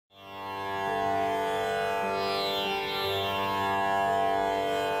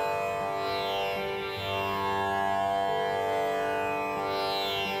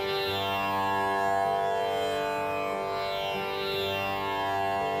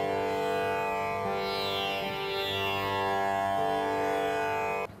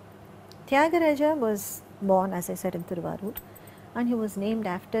Tyagaraja was born, as I said, in Thiruvarur, and he was named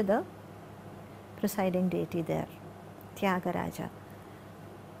after the presiding deity there, Tyagaraja.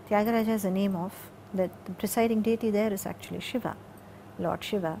 Tyagaraja is the name of the presiding deity there is actually Shiva, Lord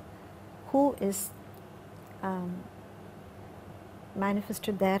Shiva, who is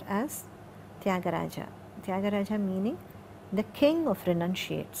manifested there as Tyagaraja. Tyagaraja meaning the king of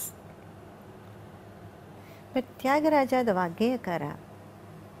renunciates. But Tyagaraja, the Vaggeyakara,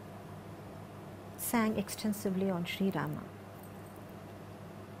 sang extensively on Sri Rama.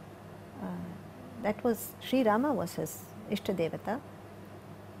 That was, Sri Rama was his Ishta Devata.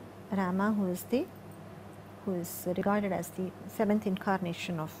 Rama, who is regarded as the 7th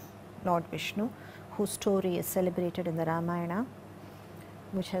incarnation of Lord Vishnu, whose story is celebrated in the Ramayana,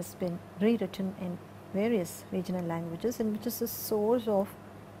 which has been rewritten in various regional languages, and which is a source of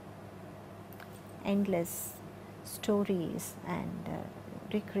endless stories and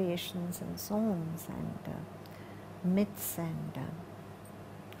recreations and songs and myths and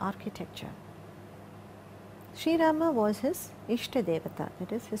architecture. Sri Rama was his Ishta Devata,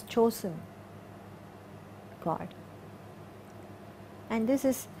 that is his chosen God. And this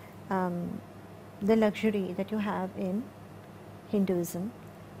is the luxury that you have in Hinduism,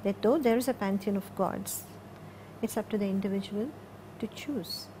 that though there is a pantheon of gods, it's up to the individual to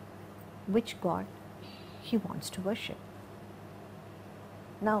choose which God he wants to worship.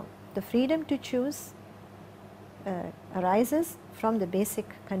 Now, the freedom to choose arises from the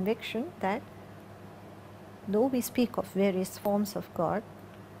basic conviction that though we speak of various forms of God,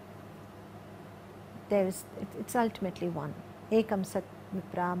 it's ultimately one. Ekam sat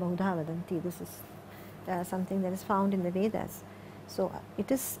vipra bahudha vadanti. This is something that is found in the Vedas. So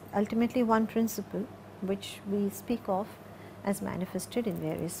it is ultimately one principle which we speak of as manifested in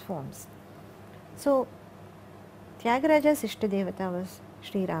various forms. So Tyagaraja's Ishta Devata was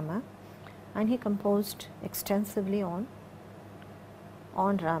Sri Rama, and he composed extensively on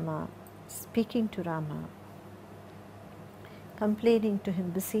Rama, speaking to Rama, complaining to him,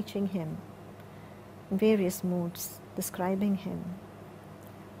 beseeching him in various moods, describing him.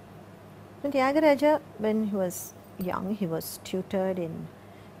 And Tyagaraja, when he was young, he was tutored in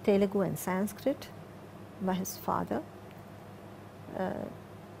Telugu and Sanskrit by his father.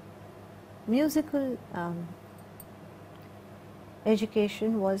 Musical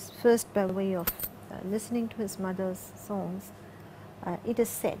education was first by way of listening to his mother's songs. It is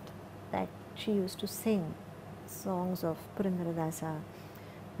said that she used to sing songs of Purandaradasa,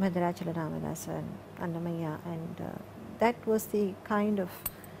 Bhadrachala Ramadasa and Annamaya, and that was the kind of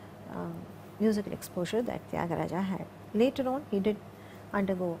musical exposure that Tyagaraja had. Later on, he did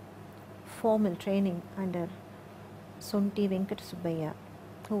undergo formal training under Sonti Venkata Subbaiah,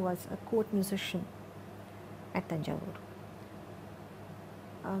 who was a court musician at Tanjavur.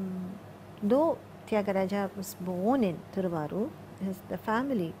 Though Tyagaraja was born in Thiruvarur, the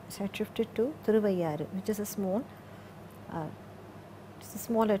family had shifted to Thiruvayyaru, which is a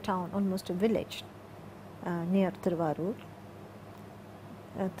smaller town, almost a village near Thiruvarur.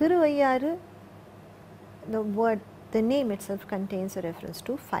 Thiruvayyaru, the name itself contains a reference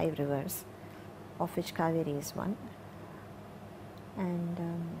to 5 rivers, of which Kaveri is one. And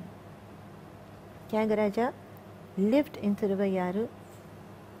Tyagaraja lived in Thiruvayyaru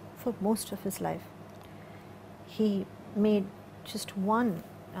for most of his life. He made just one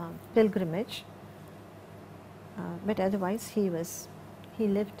pilgrimage, but otherwise he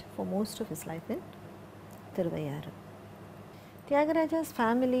lived for most of his life in Thiruvayyaru. Tyagaraja's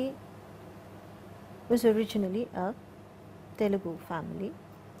family was originally a Telugu family,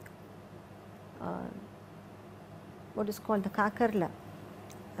 what is called the Kakarla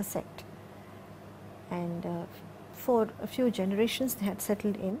sect, and for a few generations they had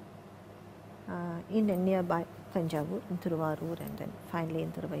settled in and nearby Tanjavur, in Thiruvarur, and then finally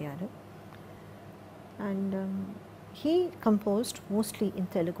in Thiruvayyaru. And he composed mostly in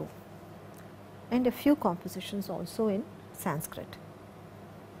Telugu and a few compositions also in Sanskrit.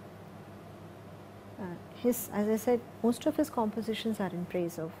 As I said, most of his compositions are in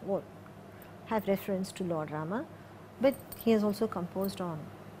praise of or have reference to Lord Rama, but he has also composed on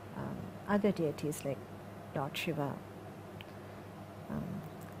other deities like Lord Shiva,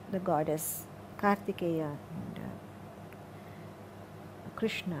 the goddess Kartikeya, and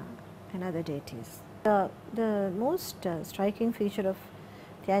Krishna, and other deities. The most striking feature of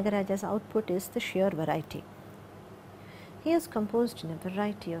Tyagaraja's output is the sheer variety. He has composed in a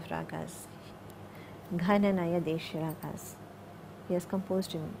variety of ragas, Ghananaya Desha ragas. He has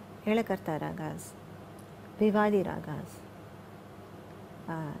composed in Elakarta ragas, Vivadi ragas.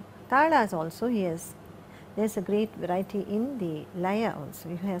 Talas also he has There's a great variety in the laya also.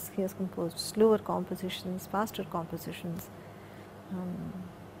 He has composed slower compositions, faster compositions,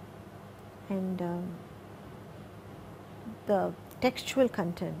 and the textual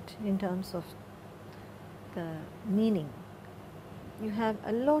content in terms of the meaning. You have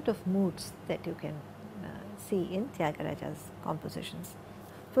a lot of moods that you can see in Tyagaraja's compositions.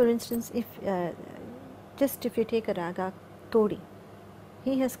 For instance, if you take a raga Todi,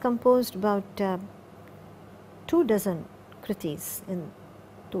 he has composed about 24 kritis in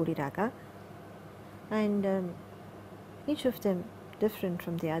Todi raga, and each of them different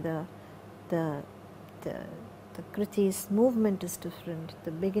from the other. The kritis movement is different,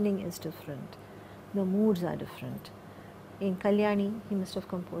 the beginning is different, the moods are different. In Kalyani, he has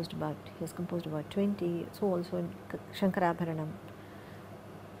composed about 20, so also in Shankarabharanam.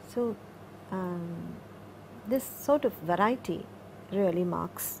 So this sort of variety really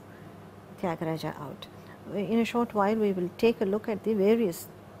marks Tyagaraja out. In a short while we will take a look at the various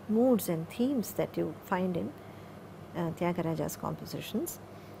moods and themes that you find in Tyagaraja's compositions.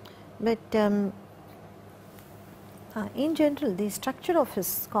 But in general, the structure of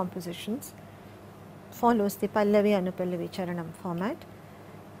his compositions follows the Pallavi Anupallavi Charanam format.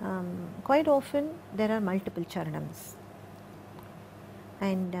 Quite often there are multiple charanams,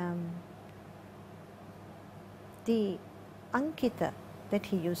 and the Ankita that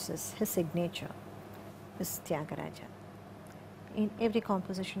he uses, his signature, is Tyagaraja. In every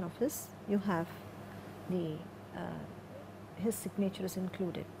composition of his, you have his signature is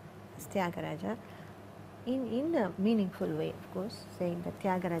included as Tyagaraja, in a meaningful way, of course, saying that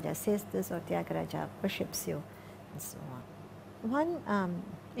Tyagaraja says this or Tyagaraja worships you, and so on. One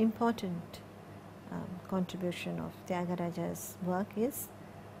important contribution of Tyagaraja's work is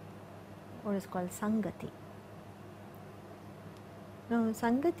what is called Sangati. Now,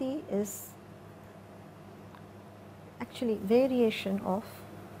 Sangati is actually variation of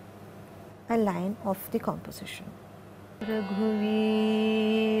a line of the composition. Raghuvira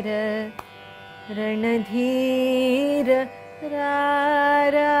Ranadhira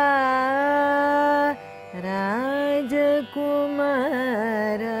Rara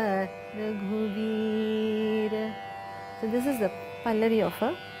Rajakumara Raghuvira. So this is the Pallavi of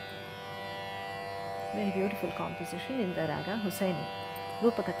a very beautiful composition in the raga Husaini,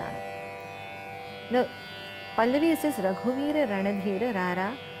 Rupakatana. The Pallavi says Raghuvira Ranadhira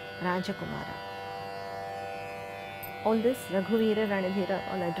Rara Rajakumara. All this Raghuvira Ranadhira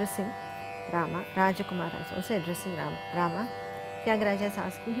all addressing Rama. Rajakumara is also addressing Rama. Tyagaraja is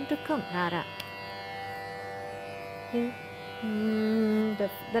asking him to come, Rara.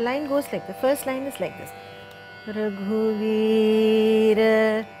 The line goes like, the first line is like this. Raghuvira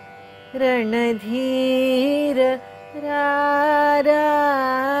Ranadhira Rara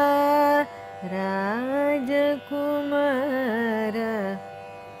Rajakumara.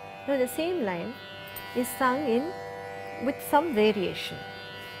 Now the same line is sung in with some variation.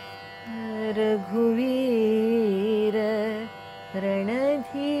 Raghuvira Ranadhira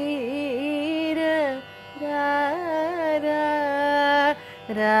Rara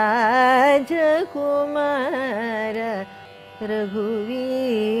Rajakumara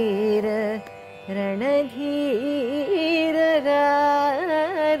Raghuvira Ranadhira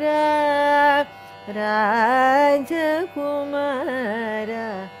Rara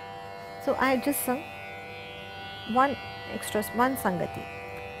Rajakumara. So I just sung one Sangati.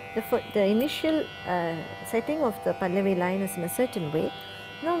 The initial setting of the Pallavi line is in a certain way.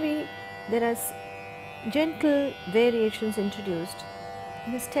 Now there are gentle variations introduced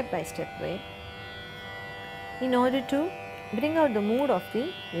in a step-by-step way in order to bring out the mood of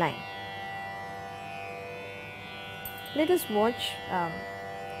the line. Let us watch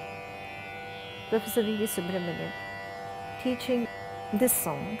Professor V.V. Subramanian teaching this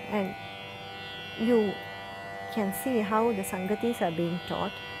song, and you can see how the Sangatis are being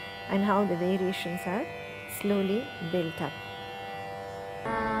taught and how the variations are slowly built up.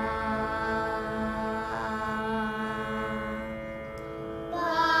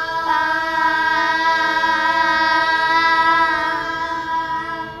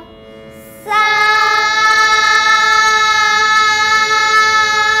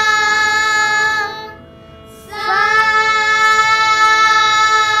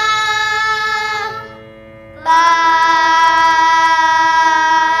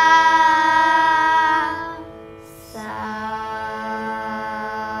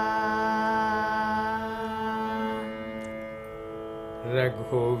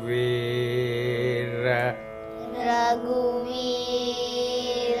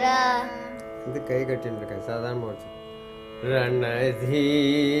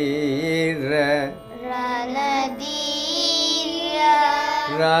 Ranadhira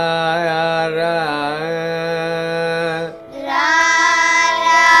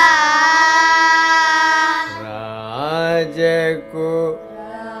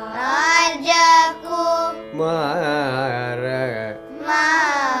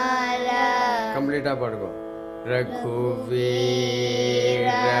கம்ப்ளீட்டா பாடுங்க. ரகுவீர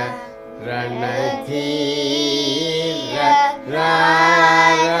Ranadheera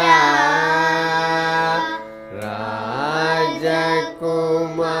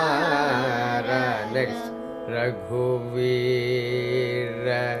ராஜகுமார. Next ரகுவீர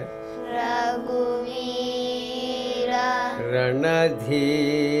Ranadheera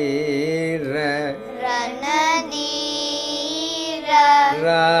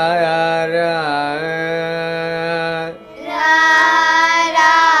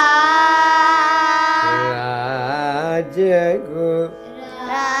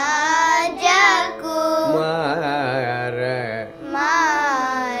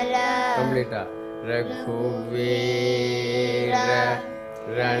கம்ப்ளீட்டா. ரகுவீர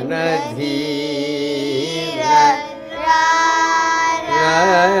ரணதீர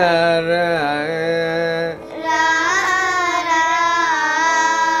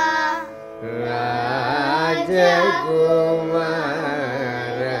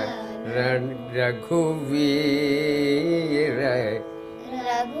ராஜகுமார. ரகுவீர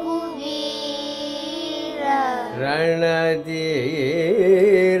ரணதீர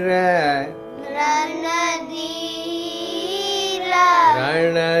ரணதீர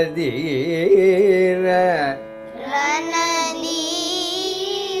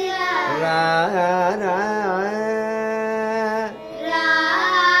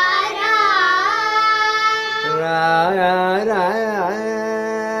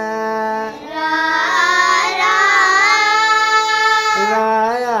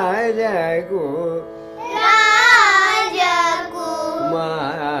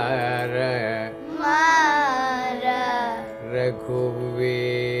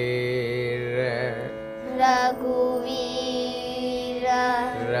ரகுவீர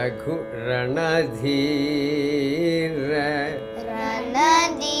ரணதீர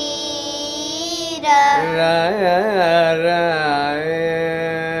ரணதீர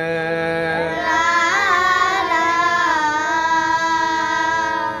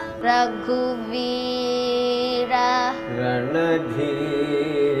ரகுவீர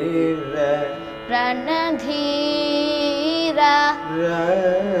ரணதீர ரணதீர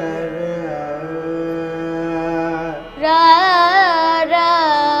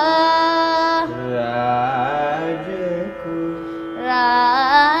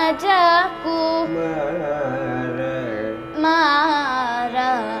ராஜகுமார.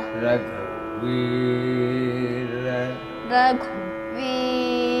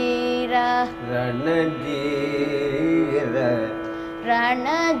 ரகுவீர ரணதீர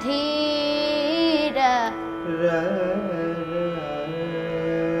ரணதீர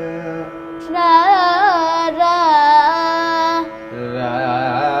ராஜகுமார.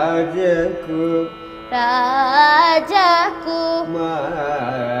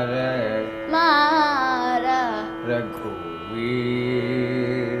 ராஜகுமார ரகுவீர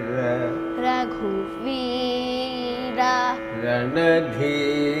ரகுவீர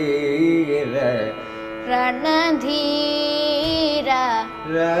ரணதீர ரணதீர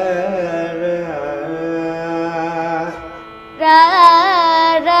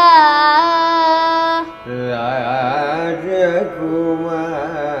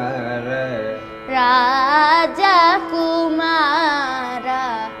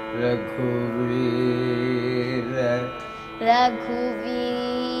ரகுவீர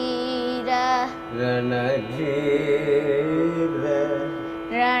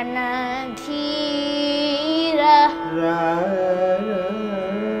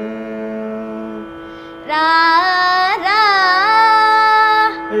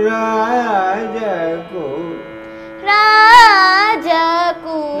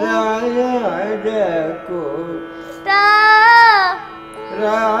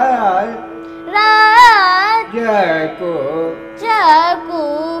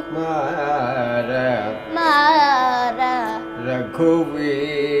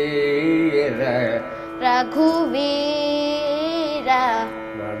ரகுவீர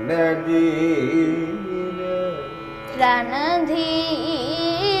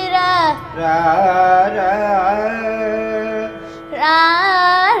ரணதீர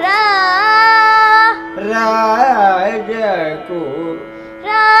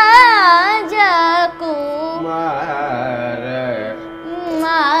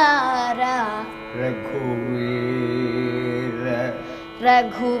ராஜகுமார.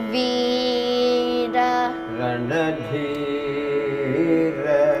 ரகுவீர रणधीर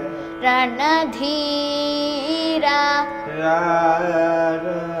रणधीर रार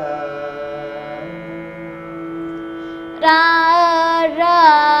रा रा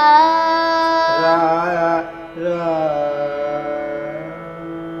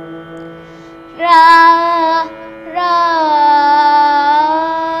रा रा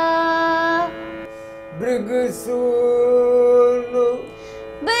भृगुसूनु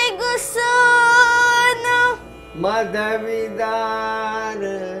बिगुसूनु मदविदार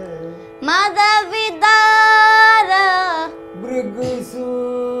मदविदार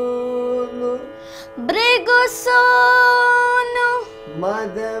भृगुसूनु भृगुसूनु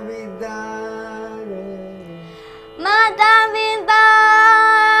मदविदार मदविदार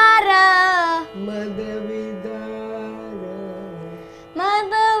मदविदार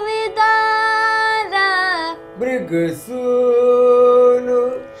मदविदार भृगुसूनु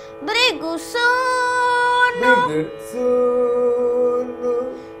भृगुसूनु भृगुसूनु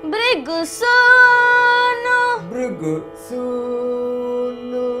भृगुसूनु भृगुसूनु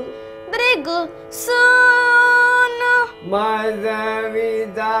भृगुसूनु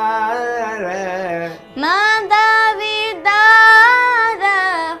मदविदार मदविदार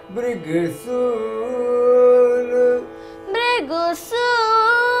भृगुसूनु भृगुसूनु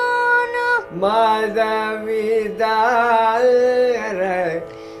मदविदार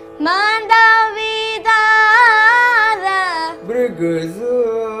मदविदार भृगुसूनु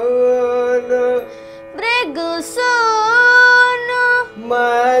भृगुसूनु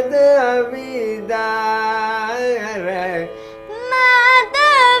मदविदार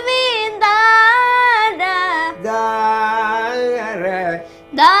मदविदार दार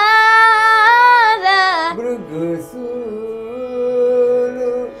दार भृगुसूनु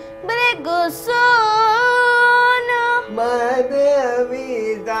भृगुसूनु मदविदार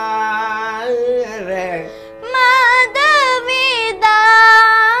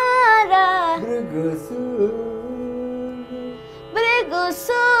मदविदार भृगुसूनु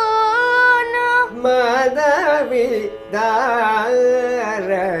भृगुसूनु मदविदार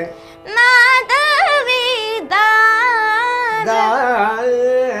मदविदार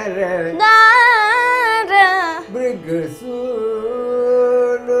दार दार भृगुसूनु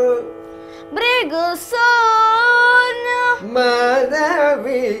भृगुसूनु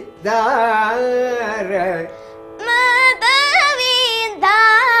मदविदार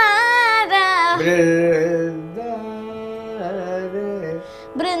मदविदार बृंदार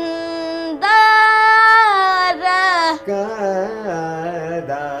बृंदार कादार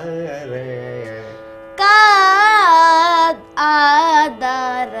कादार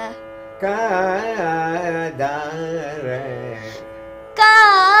कादार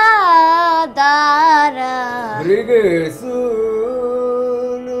कादार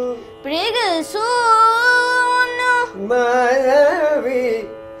भृगुसूनु भृगुसूनु मदविदार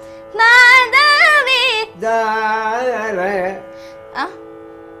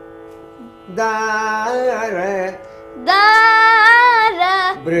दार दार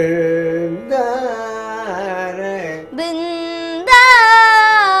बृंदार बिंदार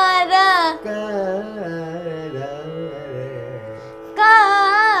कादार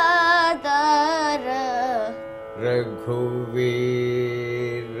कादार रघुवीर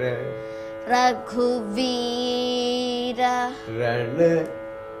रघुवीर रण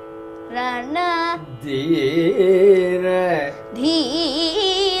रण धीर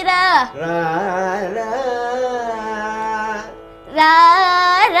धीर रारा रा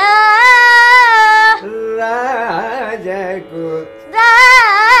रा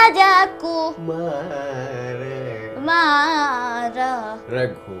राजकुमार मार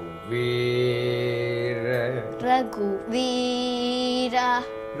रघुवीर रघुवीर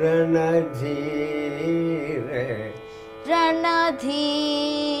रणधीर रणधीर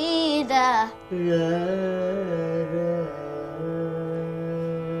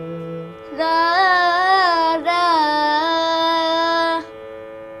रा रा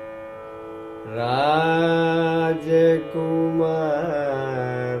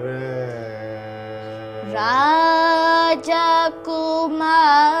राजकुमार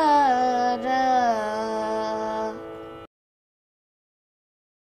राजकुमार